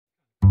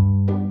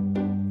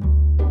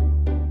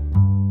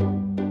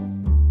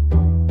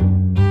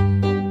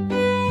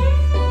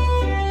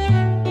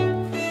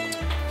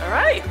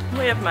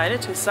have made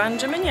it to San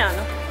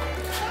Gimignano.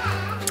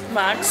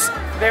 Mark's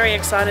very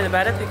excited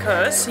about it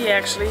because he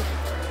actually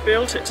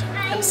built it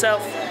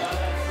himself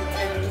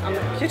on the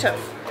computer.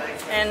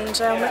 And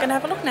we're going to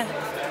have a look now.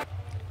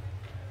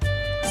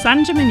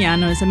 San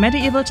Gimignano is a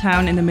medieval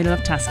town in the middle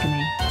of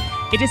Tuscany.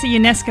 It is a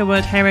UNESCO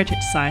World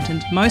Heritage Site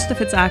and most of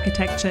its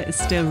architecture is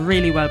still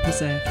really well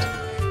preserved.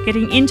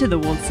 Getting into the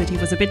walled city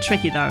was a bit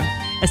tricky though,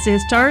 as the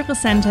historical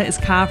centre is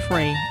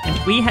car-free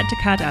and we had to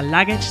cart our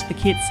luggage, the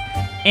kids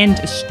and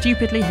a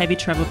stupidly heavy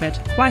travel bed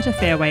quite a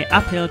fair way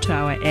uphill to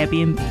our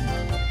Airbnb.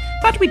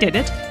 But we did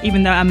it,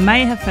 even though I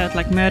may have felt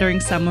like murdering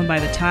someone by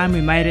the time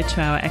we made it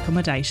to our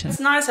accommodation. It's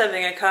nice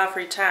having a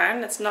car-free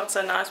town, it's not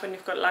so nice when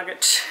you've got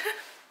luggage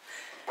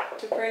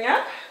to bring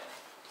up.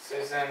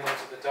 Suzanne went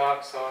to the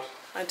dark side.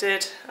 I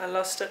did, I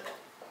lost it.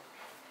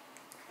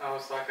 I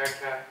was like,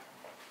 okay,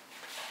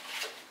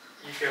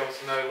 you girls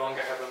no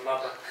longer have a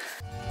mother.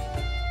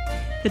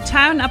 The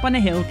town up on a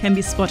hill can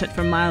be spotted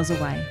from miles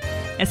away,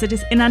 as it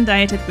is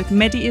inundated with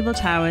medieval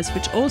towers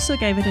which also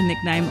gave it a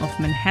nickname of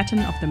Manhattan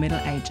of the Middle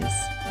Ages.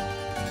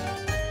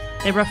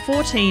 There are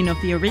 14 of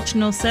the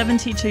original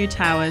 72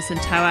 towers and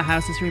tower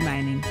houses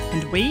remaining,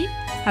 and we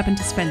happened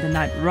to spend the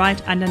night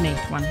right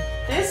underneath one.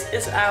 This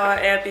is our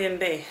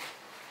Airbnb.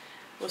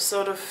 We're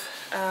sort of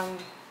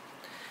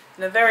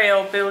in a very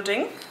old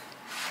building,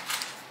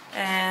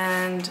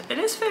 and it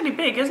is fairly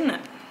big, isn't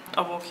it?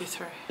 I'll walk you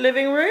through.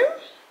 Living room,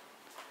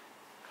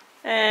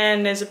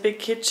 and there's a big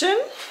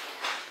kitchen,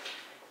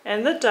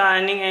 and the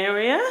dining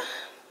area,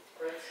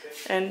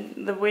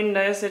 and the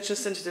windows that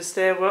just into the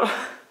stairwell.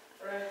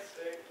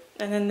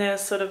 And then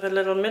there's sort of a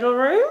little middle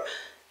room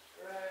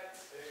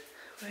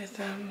with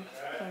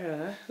I don't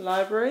know,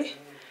 library.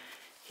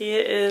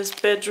 Here is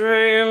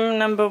bedroom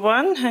number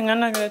 1. Hang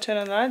on, I'm going to turn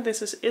on the light.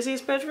 This is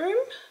Izzy's bedroom.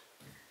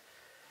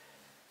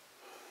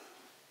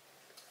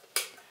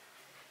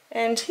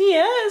 And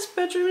here is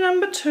bedroom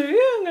number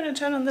 2. I'm going to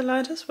turn on the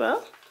light as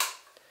well.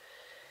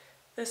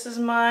 This is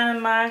mine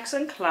and Mark's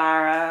and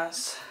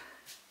Clara's.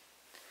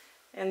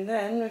 And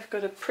then we've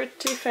got a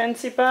pretty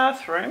fancy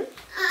bathroom.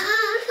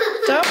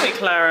 Don't we,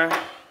 Clara?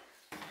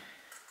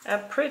 A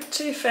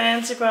pretty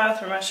fancy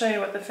bathroom. I'll show you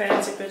what the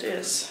fancy bit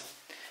is.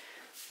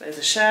 There's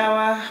a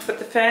shower, but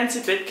the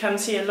fancy bit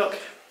comes here, look.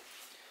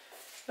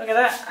 Look at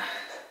that.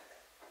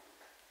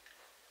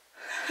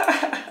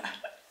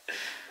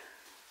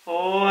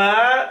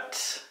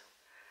 What?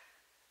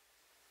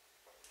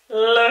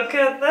 Look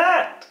at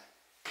that.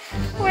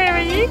 Where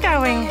are you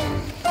going?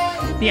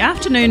 The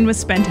afternoon was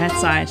spent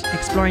outside,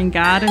 exploring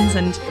gardens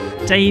and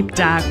deep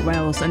dark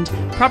wells, and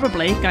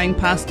probably going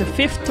past the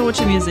 5th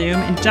torture museum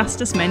in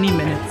just as many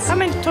minutes. How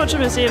many torture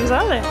museums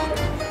are there?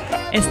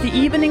 As the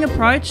evening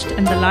approached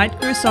and the light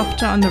grew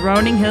softer on the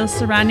rolling hills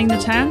surrounding the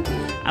town,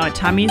 our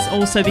tummies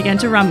also began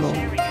to rumble.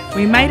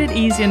 We made it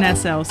easy on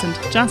ourselves and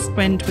just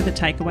went with a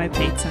takeaway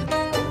pizza.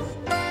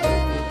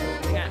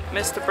 Yeah,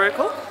 Mr.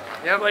 Bruckle?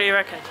 Yep. What do you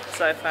reckon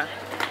so far?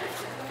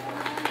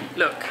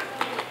 Look,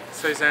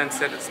 Suzanne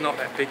said it's not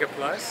that big a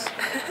place,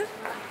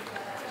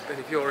 but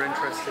if you're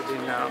interested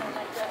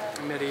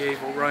in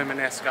medieval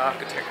Romanesque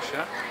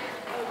architecture,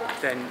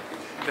 then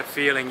the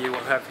feeling you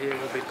will have here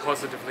will be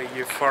positively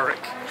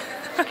euphoric.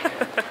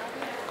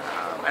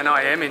 And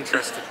I am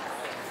interested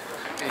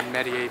in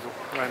medieval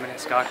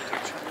Romanesque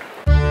architecture.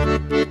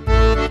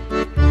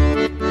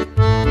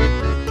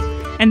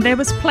 And there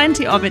was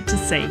plenty of it to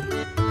see.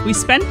 We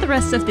spent the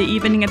rest of the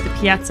evening at the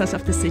piazzas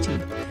of the city,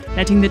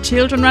 letting the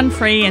children run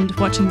free and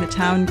watching the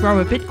town grow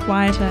a bit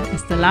quieter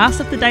as the last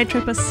of the day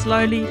trippers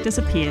slowly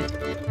disappeared.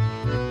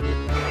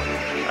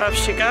 Off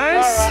she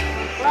goes.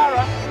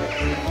 Clara.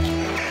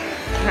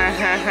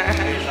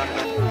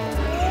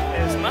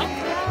 There's Mum.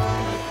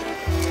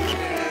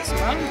 There's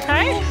Mum.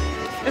 Hey,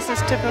 this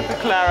is typical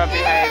Clara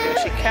behaviour.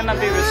 She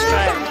cannot be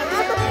restrained.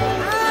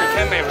 She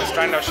can be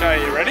restrained, I'll show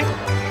you. Ready?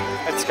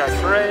 Let's go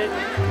 3,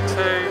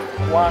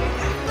 2, 1.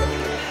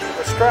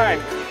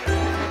 Restrained.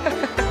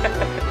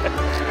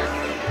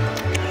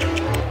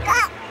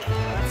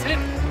 That's it.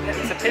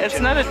 It's a pigeon. It's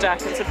not a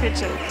duck, it's a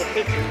pigeon. It's a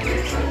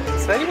pigeon.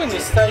 See, when you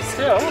stay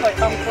still, they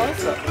come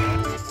closer.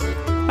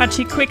 But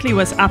she quickly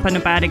was up and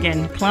about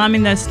again,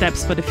 climbing those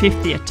steps for the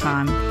 50th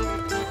time.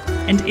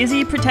 And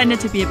Izzy pretended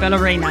to be a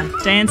ballerina,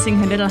 dancing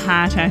her little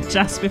heart out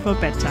just before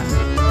bedtime.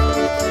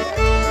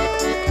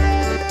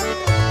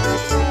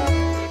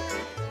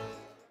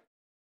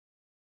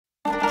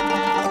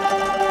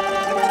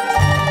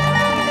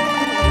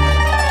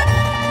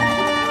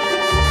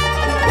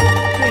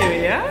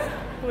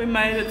 We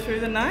made it through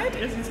the night.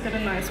 Izzy's got a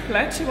nice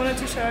plait she wanted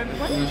to show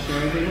everyone. Can I show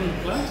everyone the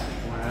plait?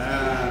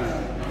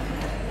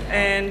 Wow.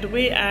 And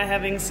we are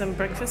having some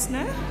breakfast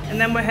now. And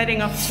then we're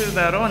heading off to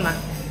Verona.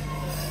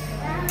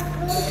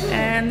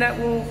 And that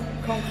will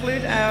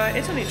conclude our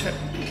Italy trip.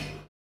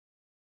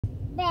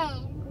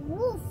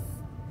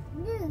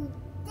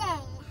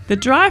 The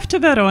drive to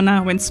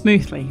Verona went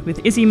smoothly,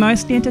 with Izzy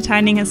mostly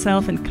entertaining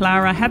herself and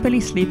Clara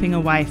happily sleeping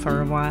away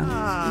for a while.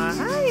 Ah,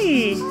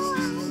 hi!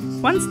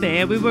 Once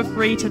there, we were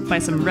greeted by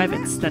some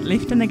rabbits that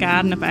lived in the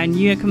garden of our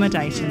new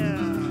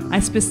accommodation. I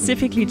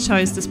specifically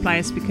chose this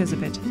place because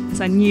of it, as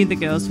I knew the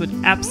girls would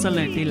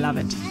absolutely love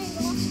it.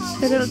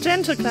 A little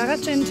gentle, Clara,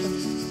 gentle.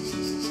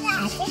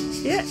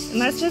 Yeah,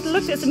 nice gentle.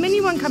 Look, there's a mini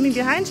one coming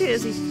behind you,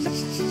 Izzy.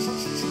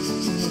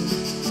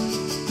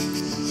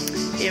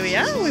 Here we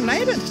are, we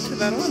made it to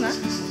Verona.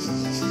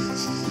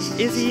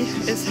 Izzy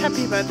is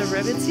happy about the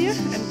rabbits here,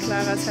 and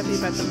Clara's happy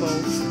about the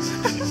bowls.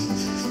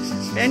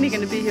 We're only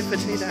going to be here for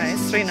 3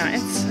 nights,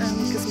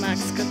 because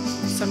Mark's got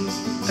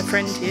a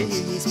friend here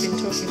who he's been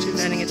talking to,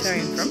 learning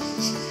Italian from.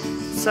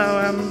 So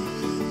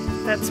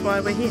that's why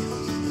we're here.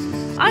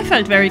 I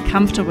felt very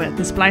comfortable at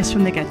this place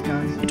from the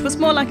get-go. It was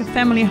more like a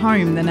family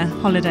home than a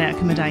holiday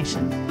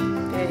accommodation.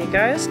 There he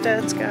goes,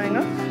 Dad's going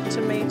off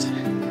to meet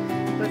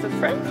with a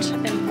friend,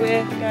 and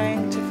we're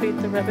going to feed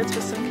the rabbits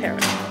with some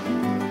carrot.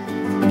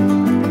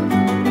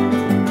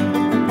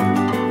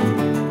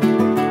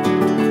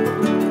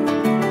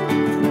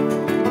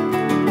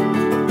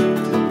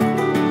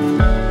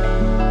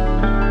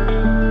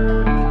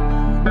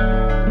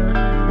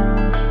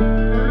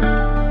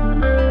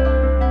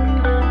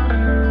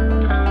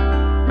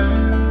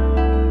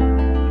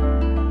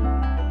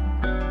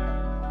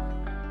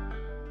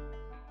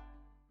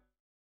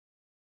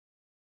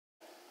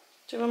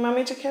 Do you want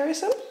Mummy to carry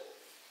some?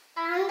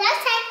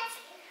 That's it.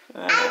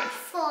 I'm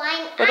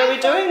fine. What are we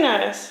doing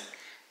now?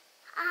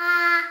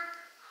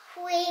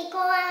 We're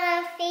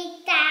gonna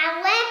feed the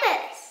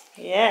rabbits.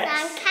 Yes.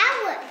 Some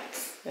carrots.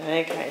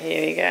 Okay,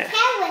 here we go.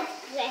 Carrot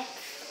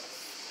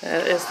breakfast.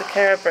 That is the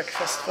carrot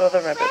breakfast for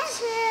the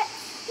rabbits.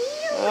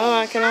 Oh,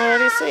 I can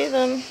already see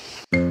them.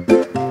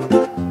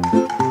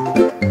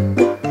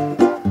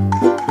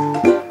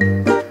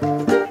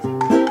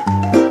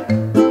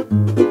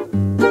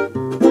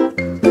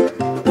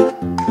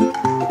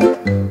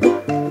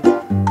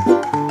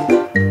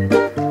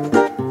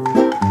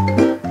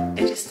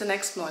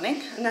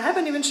 Morning, and I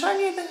haven't even shown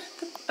you the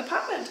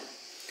apartment.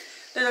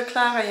 Little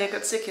Clara here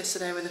got sick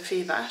yesterday with a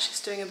fever.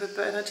 She's doing a bit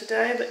better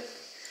today, but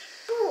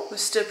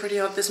was still pretty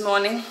hot this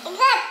morning.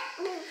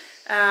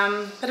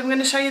 But I'm going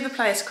to show you the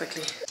place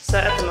quickly. So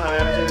at the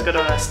moment we've got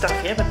all our stuff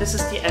here, but this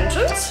is the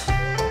entrance.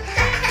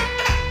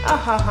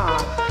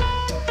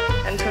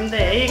 And from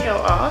there you go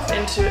off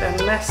into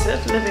a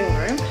massive living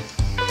room.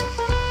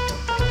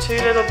 2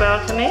 little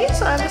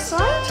balconies either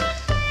side.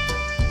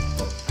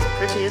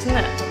 Pretty, isn't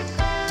it?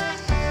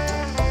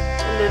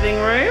 Living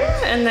room,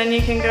 and then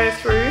you can go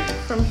through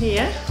from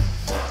here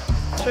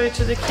through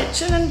to the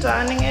kitchen and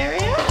dining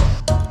area.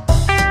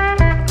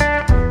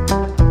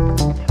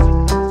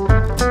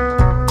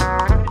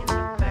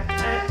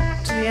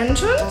 Back to the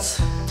entrance,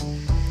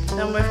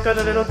 and we've got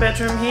a little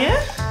bedroom here.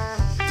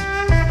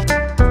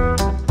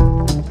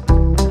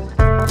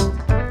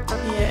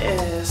 Here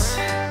is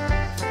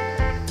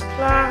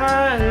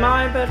Clara and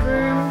my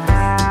bedroom.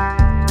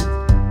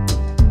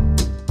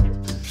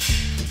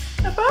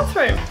 A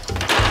bathroom.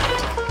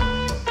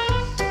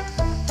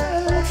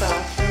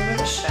 Bathroom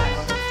with a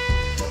shower.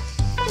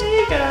 There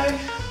you go.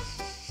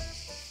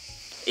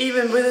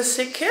 Even with a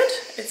sick kid,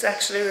 it's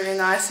actually really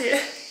nice here.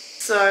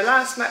 So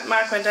last night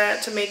Mark went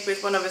out to meet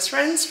with one of his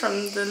friends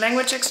from the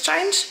language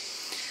exchange.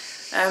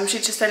 She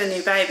just had a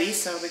new baby,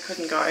 so we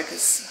couldn't go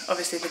because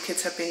obviously the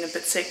kids have been a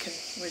bit sick and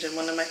we didn't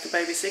want to make the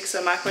baby sick,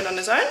 so Mark went on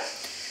his own.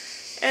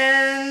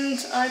 And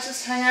I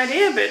just hung out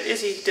here, but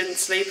Izzy didn't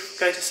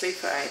go to sleep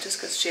for ages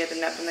because she had a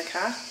nap in the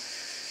car.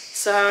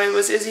 So it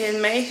was Izzy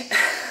and me.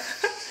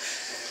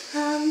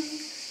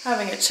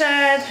 Having a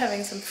chat,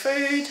 having some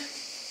food.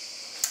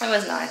 It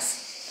was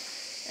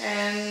nice.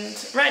 And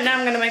right now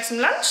I'm going to make some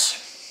lunch,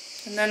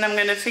 and then I'm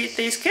going to feed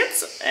these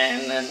kids,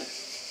 and then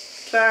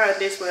Clara at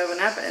least will have a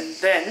nap, and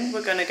then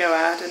we're going to go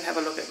out and have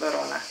a look at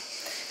Verona.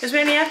 Because we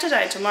only have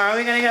today. Tomorrow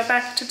we're going to go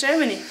back to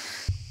Germany.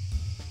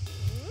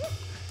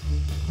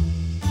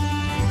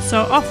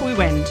 So off we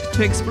went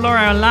to explore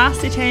our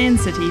last Italian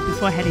city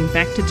before heading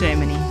back to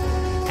Germany.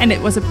 And it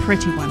was a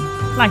pretty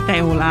one, like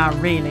they all are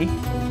really.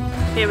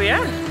 Here we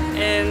are,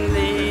 in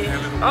the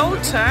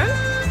old town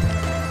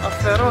of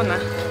Verona.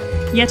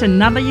 Yet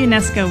another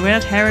UNESCO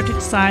World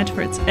Heritage Site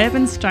for its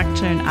urban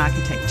structure and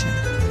architecture.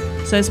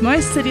 So as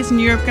most cities in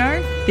Europe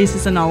go, this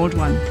is an old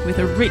one, with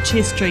a rich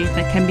history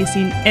that can be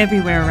seen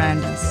everywhere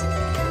around us.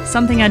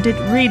 Something I did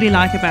really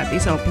like about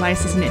these old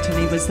places in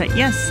Italy was that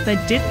yes, they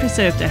did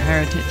preserve their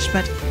heritage,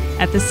 but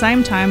at the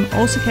same time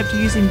also kept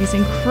using these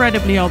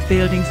incredibly old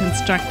buildings and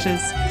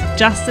structures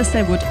just as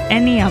they would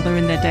any other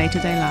in their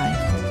day-to-day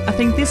life. I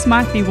think this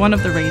might be one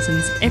of the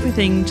reasons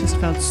everything just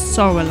felt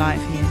so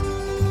alive here.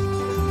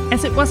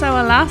 As it was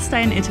our last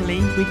day in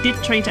Italy, we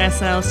did treat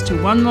ourselves to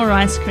one more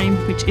ice cream,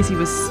 which Izzy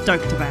was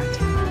stoked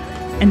about.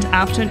 And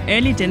after an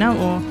early dinner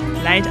or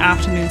late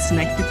afternoon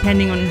snack,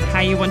 depending on how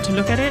you want to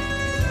look at it,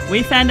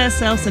 we found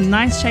ourselves a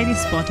nice shady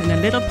spot in a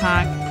little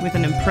park with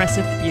an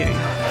impressive view.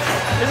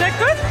 Is that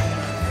good?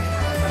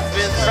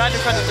 We're right in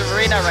front of the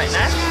Verona right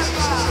now,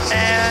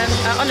 and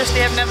I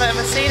honestly have never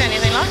ever seen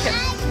anything like it.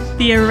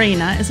 The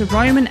Arena is a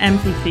Roman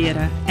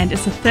amphitheatre and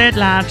is the 3rd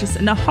largest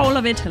in the whole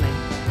of Italy.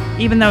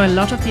 Even though a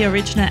lot of the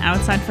original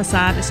outside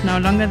facade is no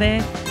longer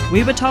there,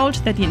 we were told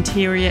that the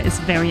interior is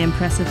very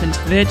impressive and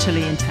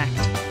virtually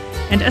intact.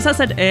 And as I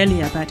said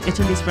earlier about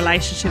Italy's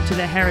relationship to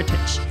their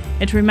heritage,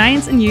 it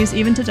remains in use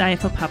even today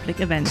for public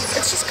events.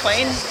 It's just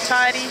clean,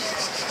 tidy,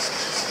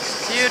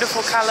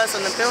 beautiful colours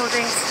on the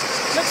buildings.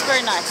 Looks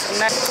very nice. And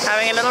that's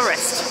having a little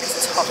rest.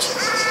 It's hot.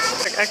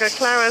 I got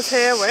Clara's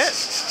hair wet.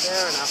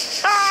 Fair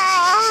enough.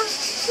 Ah!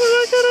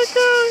 Look at her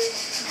go!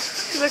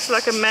 She looks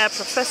like a mad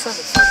professor.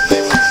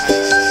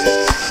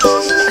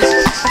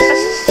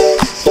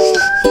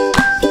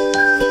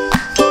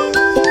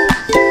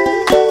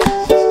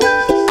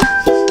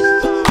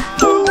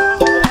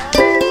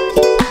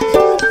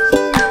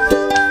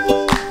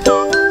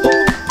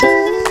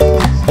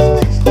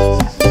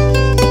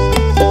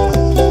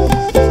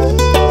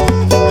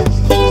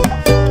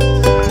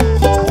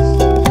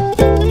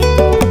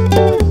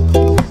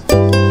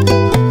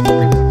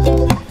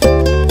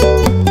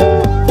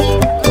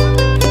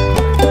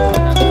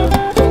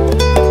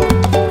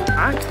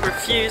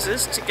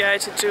 To go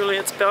to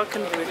Juliet's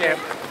balcony with him.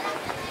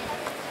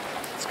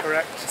 That's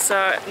correct.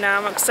 So now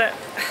I'm upset.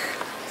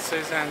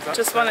 Suzanne's upset.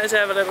 Just wanted to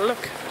have a little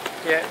look.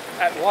 Yeah,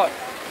 at what?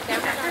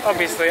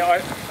 Obviously, I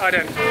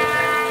don't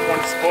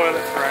want to spoil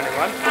it for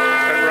anyone,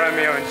 but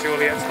Romeo and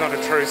Juliet's not a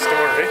true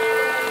story.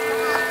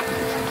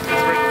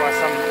 It's written by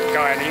some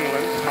guy in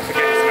England, I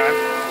forget his name.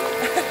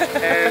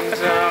 And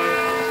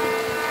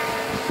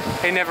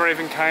he never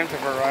even came to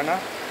Verona.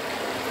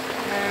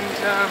 And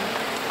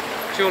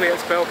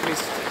Juliet's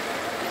balcony's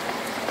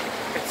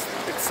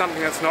it's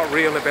something that's not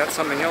real about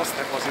something else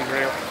that wasn't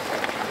real.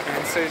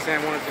 And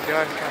Suzanne wanted to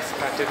go,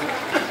 Caspar didn't.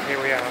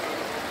 Here we are.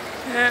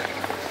 Yeah.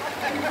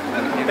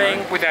 You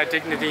know, with our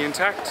dignity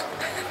intact.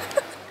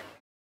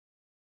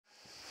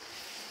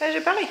 There's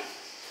your belly.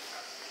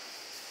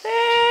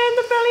 There,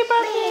 the belly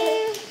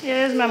button.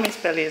 Yes, Mummy's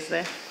belly is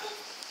there.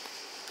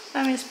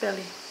 Mummy's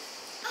belly.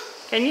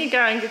 Can you go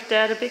and give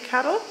Dad a big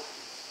cuddle?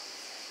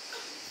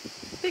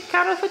 Big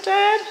cuddle for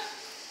Dad?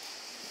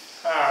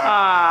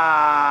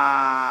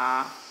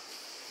 Ah.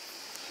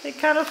 Big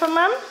cuddle for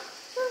Mum?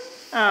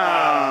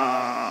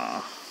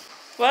 Ah.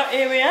 Well,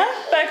 here we are,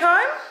 back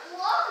home.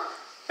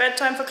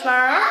 Bedtime for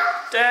Clara.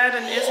 Dad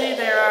and Izzy,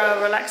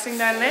 they're relaxing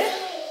down there.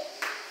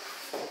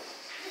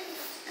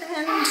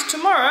 And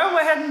tomorrow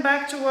we're heading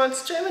back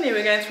towards Germany.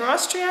 We're going through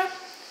Austria,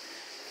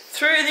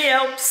 through the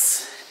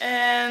Alps,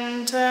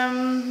 and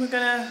we're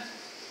going to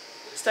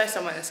stay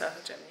somewhere in the south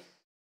of Germany.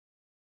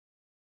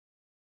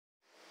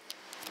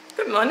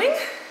 Good morning.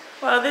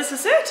 Well, this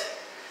is it.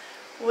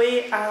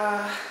 We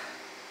are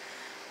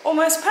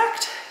almost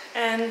packed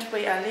and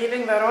we are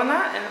leaving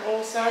Verona and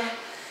also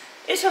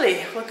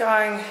Italy. We're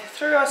going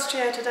through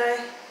Austria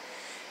today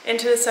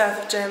into the south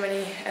of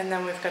Germany, and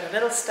then we've got a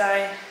little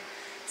stay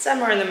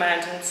somewhere in the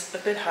mountains, a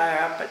bit higher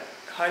up, but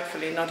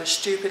hopefully not a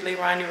stupidly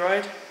windy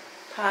road.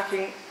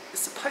 Parking is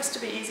supposed to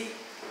be easy.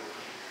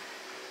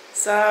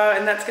 So,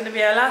 and that's going to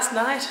be our last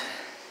night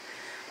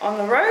on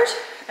the road,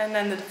 and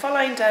then the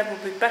following day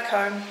we'll be back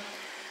home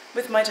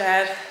with my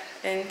dad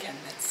in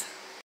Chemnitz.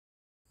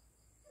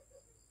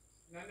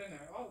 No,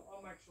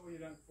 I'll make sure you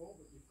don't fall,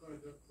 but you've got to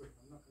do it quick.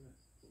 I'm not going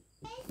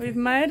to... We've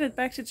made it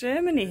back to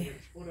Germany.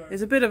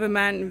 There's a bit of a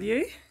mountain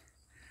view.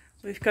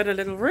 We've got a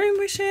little room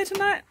we share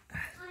tonight.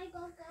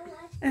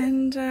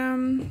 And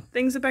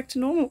things are back to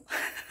normal.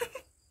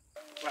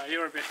 Well,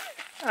 you're a bit...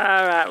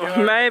 Alright,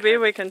 well maybe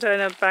we can turn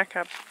it back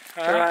up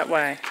the right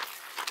way.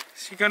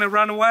 Is she going to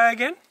run away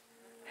again?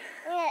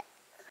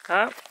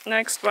 Oh,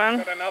 next one.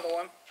 Got another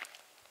one.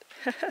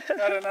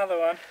 Got another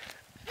one.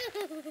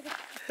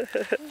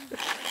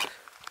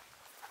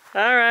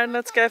 Alright,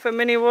 let's go for a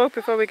mini walk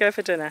before we go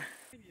for dinner.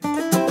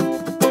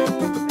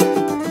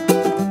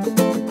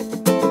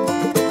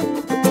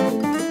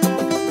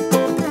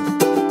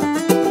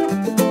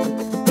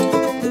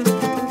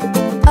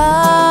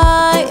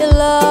 I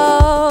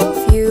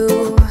love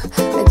you.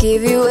 I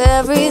give you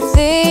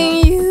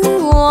everything you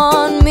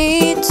want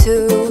me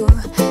to.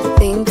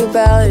 Think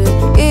about it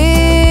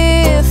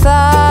if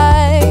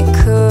I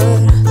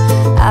could.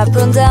 I'd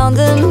run down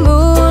the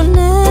moon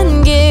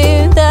and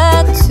give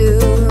that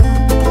to.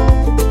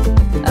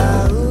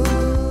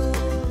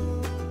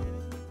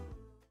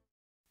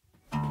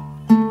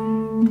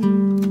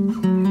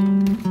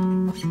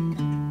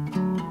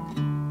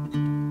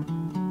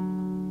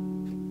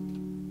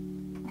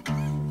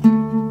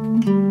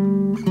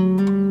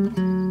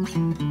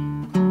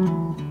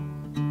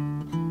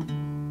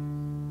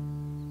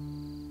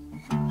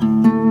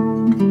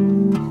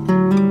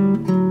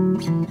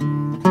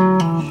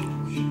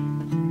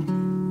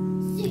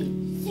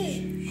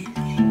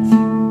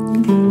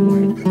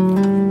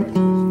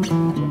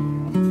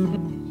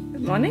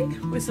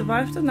 We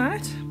survived the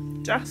night,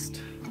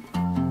 just.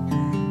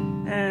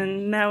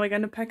 And now we're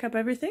going to pack up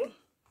everything.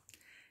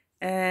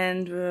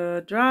 And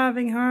we're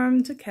driving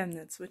home to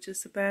Chemnitz, which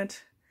is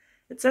about,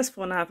 it says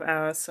 4.5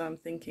 hours, so I'm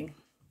thinking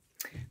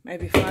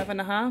maybe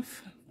 5.5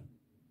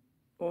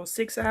 or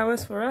 6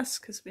 hours for us,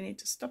 because we need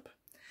to stop.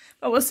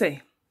 But we'll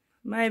see.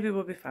 Maybe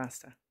we'll be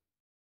faster.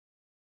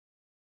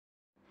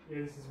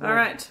 Yeah, this is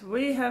Alright,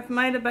 we have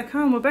made it back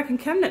home. We're back in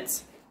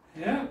Chemnitz.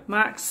 Yeah.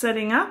 Mark's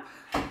setting up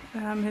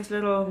his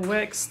little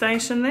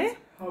workstation there.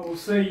 I will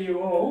see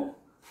you all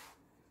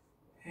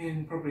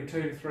in probably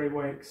 2 to 3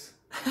 weeks.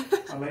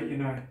 I'll let you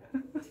know.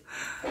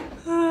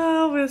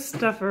 Oh, we're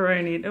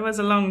stufferoni. It was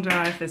a long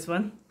drive, this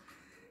one.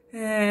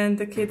 And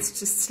the kids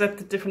just slept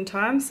at different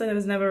times, so there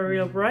was never a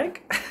real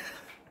break.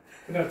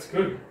 But that's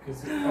good,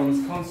 because I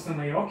was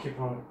constantly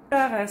occupied.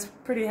 Clara's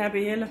pretty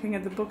happy here, looking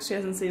at the books she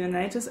hasn't seen in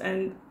ages,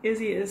 and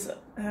Izzy is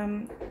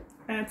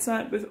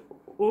outside with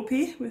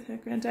Orpie, with her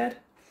granddad.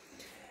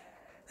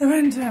 They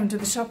went to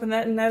the shop and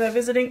that, and now they're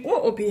visiting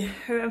Orpie,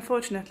 who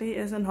unfortunately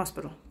is in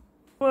hospital.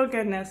 We're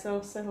getting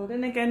ourselves settled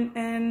in again,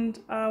 and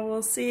I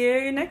will see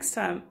you next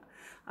time,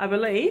 I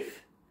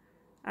believe,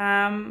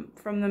 from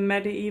the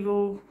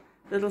medieval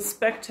little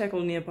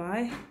spectacle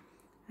nearby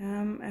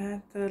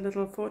at the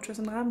little fortress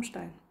in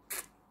Rabenstein.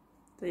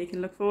 So you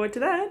can look forward to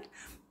that.